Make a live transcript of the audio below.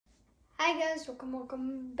Hi guys,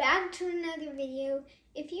 welcome back to another video.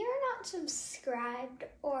 If you're not subscribed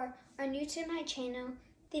or are new to my channel,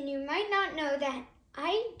 then you might not know that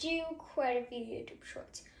I do quite a few YouTube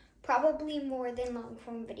shorts, probably more than long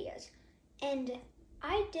form videos. And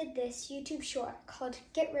I did this YouTube short called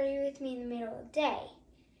Get Ready With Me in the Middle of the Day.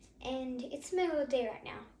 And it's the middle of the day right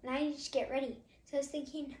now, and I need to get ready. So I was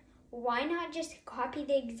thinking, why not just copy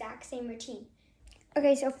the exact same routine?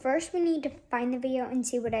 Okay, so first we need to find the video and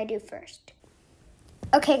see what I do first.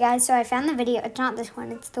 Okay guys, so I found the video. It's not this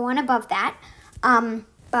one, it's the one above that.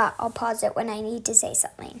 But I'll pause it when I need to say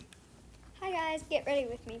something. Hi guys, get ready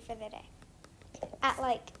with me for the day. At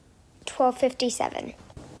like 12:57.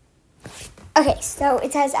 Okay, so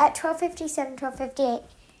it says at 12:57, 12:58.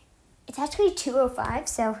 It's actually 2:05,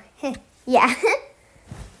 so yeah.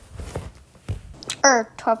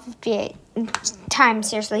 Or 12:58. Time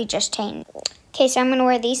seriously just changed. Okay, so I'm going to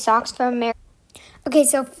wear these socks from America. Okay,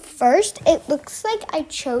 so first, it looks like I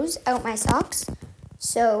chose out my socks.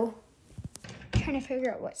 So, I'm trying to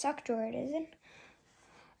figure out what sock drawer it is in.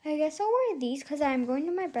 I guess I'll wear these because I'm going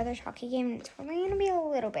to my brother's hockey game and it's probably going to be a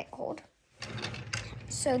little bit cold.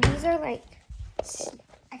 So, these are like,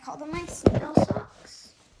 I call them my snail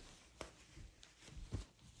socks.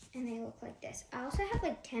 And they look like this. I also have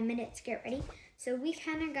like 10 minutes to get ready. So, we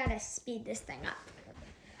kind of got to speed this thing up.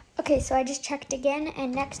 Okay, so I just checked again,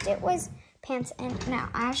 and next it was pants. And now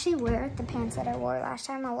I actually wear the pants that I wore last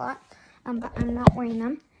time a lot, but I'm not wearing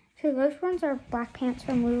them. So those ones are black pants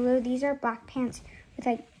from Lulu. These are black pants with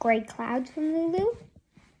like gray clouds from Lulu.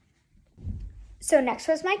 So next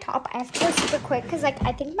was my top. I have to go super quick because like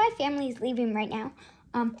I think my family is leaving right now.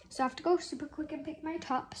 So I have to go super quick and pick my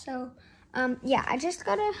top. So yeah, I just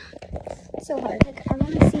gotta. It's so hard. Like I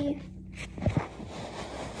want to see.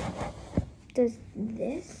 Does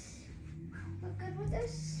this look good with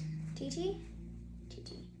this? TT?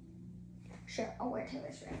 TT. Sure, I'll wear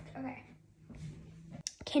Taylor Swift. Okay.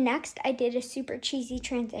 Okay, next I did a super cheesy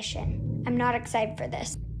transition. I'm not excited for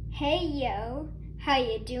this. Hey, yo. How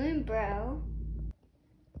you doing, bro?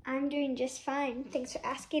 I'm doing just fine. Thanks for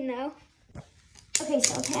asking, though. Okay,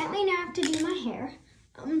 so apparently now I have to do my hair.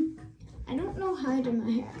 I don't know how I do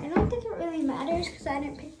my hair. I don't think it really matters because I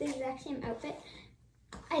didn't pick the exact same outfit.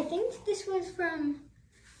 I think this was from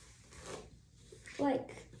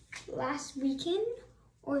like last weekend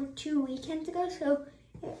or 2 weekends ago, so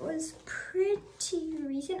it was pretty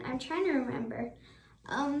recent. I'm trying to remember.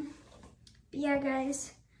 Yeah,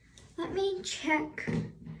 guys, let me check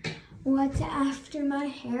what's after my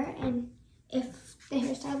hair and if the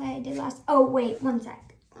hairstyle that I did last. Oh wait, one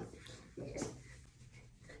sec. Let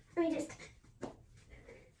me just.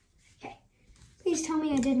 Okay, please tell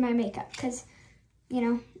me I did my makeup because. You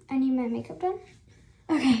know, I need my makeup done.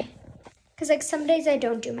 Okay, because like some days I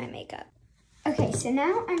don't do my makeup. Okay, so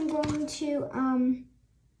now I'm going to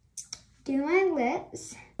do my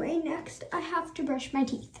lips. Right next, I have to brush my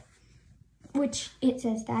teeth, which it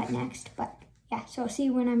says that next, but yeah, so I'll see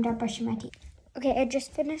you when I'm done brushing my teeth. Okay, I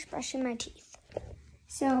just finished brushing my teeth.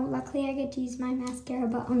 So luckily I get to use my mascara,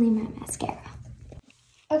 but only my mascara.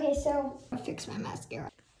 Okay, so I'll fix my mascara.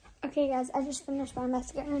 Okay guys, I just finished my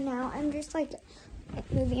mascara now. I'm just like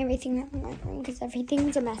moving everything around my room because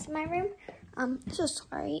everything's a mess in my room. So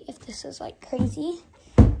sorry if this is like crazy.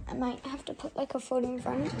 I might have to put like a photo in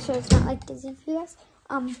front so it's not like dizzy for you guys.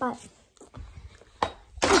 But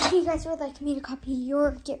if you guys would like me to copy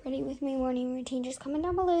your Get Ready With Me morning routine, just comment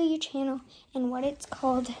down below your channel and what it's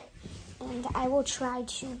called, and I will try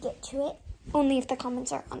to get to it. Only if the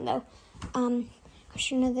comments are on though.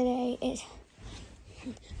 Question of the day is,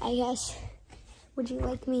 I guess, would you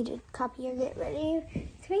like me to copy or get ready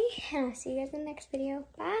with me? And I'll see you guys in the next video.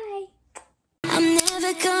 Bye. I'm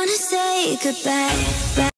never gonna say goodbye.